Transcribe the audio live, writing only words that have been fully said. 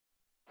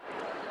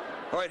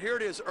All right, here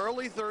it is,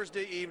 early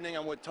Thursday evening.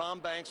 I'm with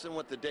Tom Bankston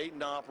with the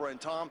Dayton Opera.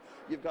 And Tom,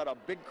 you've got a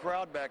big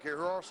crowd back here.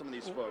 Who are some of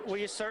these folks?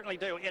 We certainly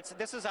do.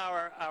 This is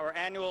our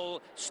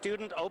annual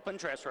student open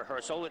dress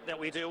rehearsal that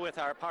we do with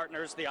our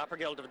partners, the Opera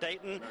Guild of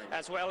Dayton, nice,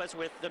 as well as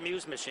with the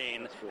Muse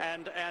Machine. Cool.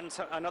 And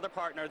so another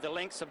partner, the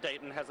Lynx of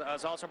Dayton,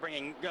 is also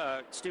bringing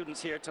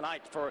students here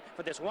tonight for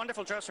this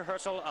wonderful dress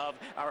rehearsal of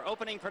our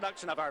opening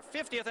production of our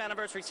 50th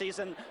anniversary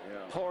season,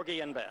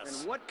 Porgy and Bess.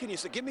 And what can you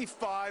say? Give me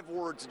 5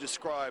 words to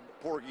describe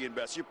Porgy and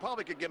Bess. You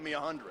probably could give me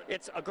 100.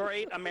 It's a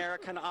great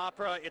American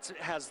opera. It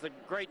has the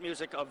great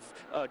music of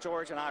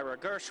George and Ira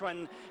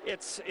Gershwin.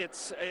 It's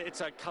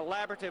a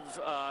collaborative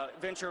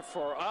venture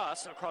for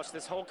us across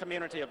this whole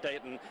community of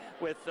Dayton,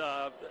 with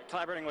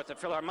collaborating with the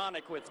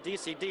Philharmonic, with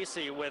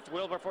DC, with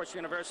Wilberforce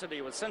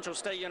University, with Central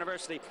State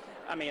University.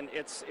 I mean,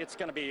 it's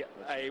going to be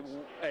a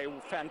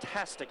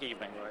fantastic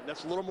evening. Right.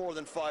 That's a little more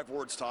than 5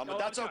 words, Tom, but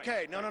that's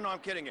okay. No, I'm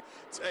kidding you.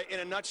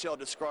 In a nutshell,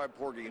 describe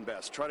Porgy and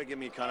Bess. Try to give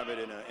me kind of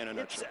it in a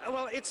nutshell.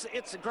 Well, it's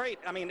great.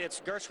 I mean, it's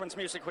Gershwin's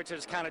music, which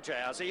is kind of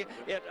jazzy.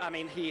 I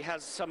mean, he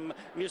has some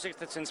music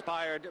that's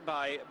inspired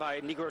by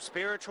Negro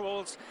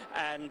spirituals,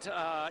 and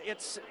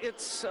it's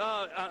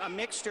a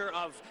mixture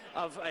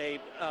of a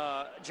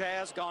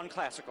jazz gone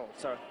classical.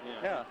 So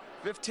yeah.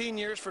 15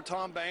 years for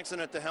Tom Bankston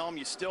at the helm.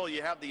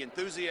 You have the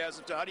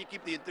enthusiasm. How do you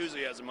keep the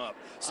enthusiasm up?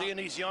 Seeing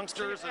these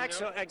youngsters?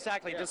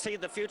 Exactly. To see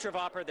the future of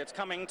opera that's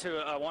coming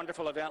to a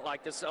wonderful event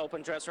like this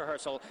open dress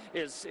rehearsal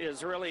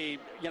is really,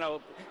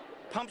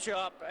 pumps you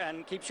up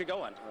and keeps you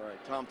going. All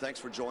right, Tom, thanks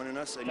for joining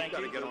us. And Thank you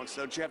got to get on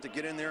stage. You have to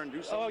get in there and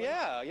do something. Oh,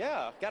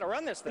 yeah. Got to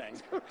run this thing.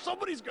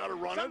 Somebody's got to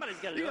run it. Somebody's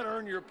got to do it. You got to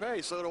earn your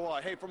pay. So do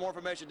I. Hey, for more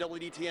information,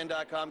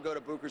 WDTN.com. Go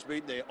to Booker's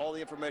Beat. All the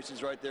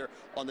information's right there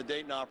on the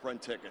Dayton Opera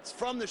and tickets.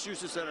 From the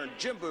Schuster Center,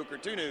 Jim Booker,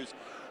 2 News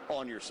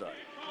on your side.